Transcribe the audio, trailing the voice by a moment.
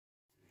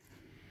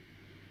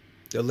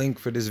The link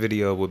for this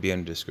video will be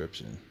in the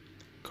description.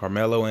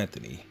 Carmelo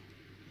Anthony.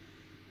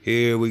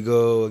 Here we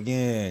go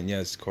again.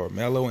 Yes,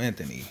 Carmelo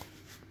Anthony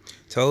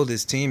told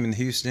his team in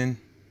Houston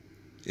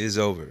is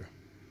over.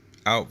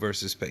 Out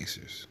versus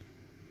Pacers.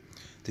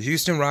 The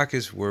Houston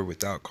Rockets were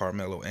without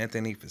Carmelo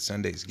Anthony for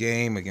Sunday's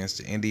game against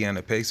the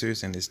Indiana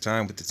Pacers, and his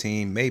time with the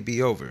team may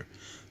be over.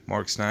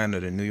 Mark Stein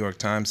of the New York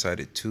Times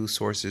cited two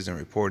sources and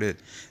reported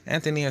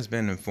Anthony has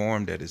been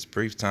informed that his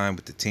brief time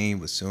with the team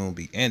will soon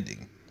be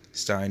ending.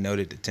 Stein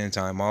noted the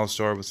 10-time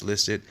All-Star was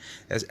listed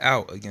as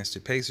out against the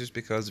Pacers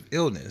because of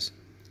illness.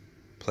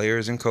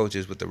 Players and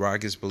coaches with the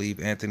Rockets believe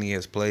Anthony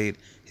has played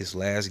his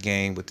last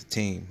game with the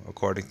team,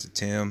 according to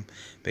Tim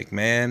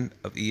McMahon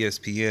of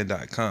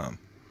ESPN.com.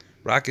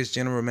 Rockets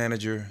general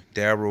manager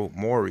Daryl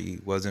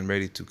Morey wasn't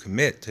ready to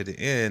commit to the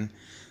end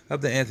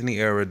of the Anthony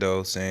era,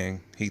 though,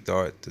 saying he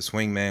thought the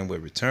swingman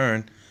would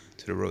return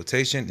to the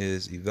rotation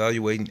is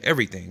evaluating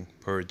everything,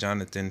 per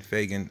Jonathan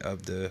Fagan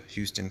of the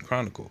Houston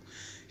Chronicle.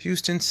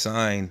 Houston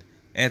signed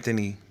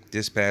Anthony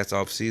this past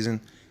offseason,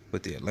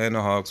 but the Atlanta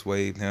Hawks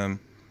waived him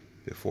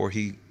before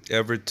he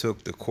ever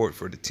took the court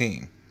for the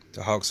team.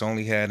 The Hawks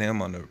only had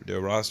him on their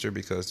roster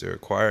because they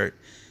acquired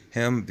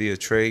him via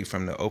trade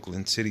from the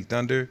Oakland City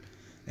Thunder.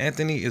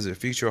 Anthony is a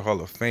future Hall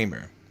of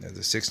Famer. As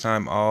a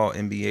six-time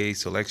All-NBA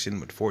selection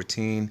with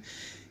 14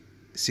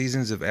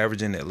 seasons of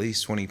averaging at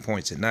least 20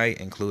 points a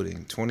night,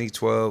 including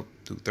 2012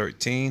 through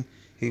 13,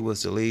 he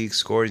was the league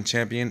scoring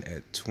champion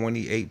at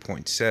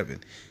 28.7.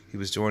 He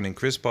was joining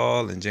Chris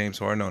Paul and James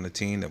Harden on a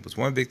team that was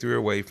one victory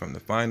away from the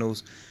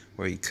finals,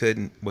 where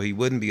he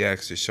wouldn't be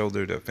asked to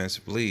shoulder the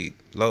offensive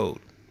load.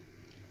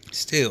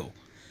 Still,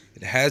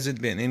 it hasn't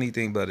been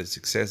anything but a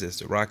success, as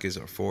the Rockets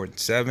are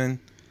 4-7,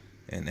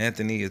 and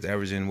Anthony is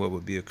averaging what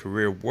would be a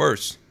career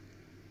worst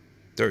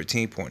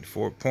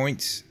 13.4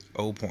 points,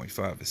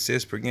 0.5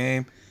 assists per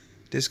game.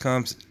 This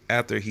comes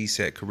after he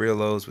set career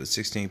lows with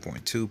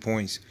 16.2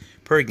 points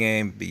per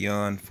game,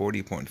 beyond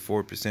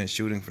 40.4%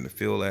 shooting from the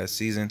field last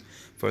season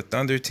for a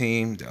Thunder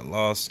team that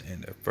lost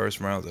in the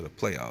first round of the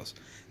playoffs.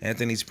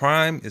 Anthony's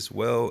prime is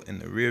well in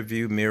the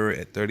rearview mirror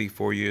at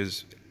 34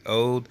 years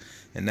old,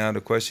 and now the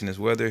question is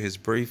whether his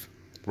brief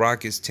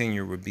Rockets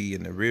tenure would be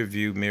in the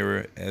rearview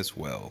mirror as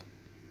well.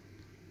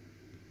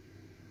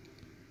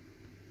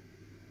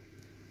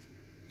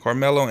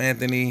 Carmelo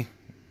Anthony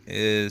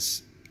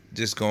is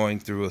just going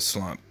through a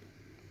slump.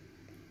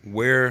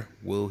 Where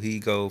will he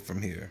go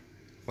from here?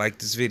 Like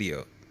this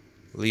video,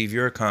 leave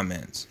your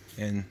comments,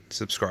 and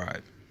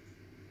subscribe.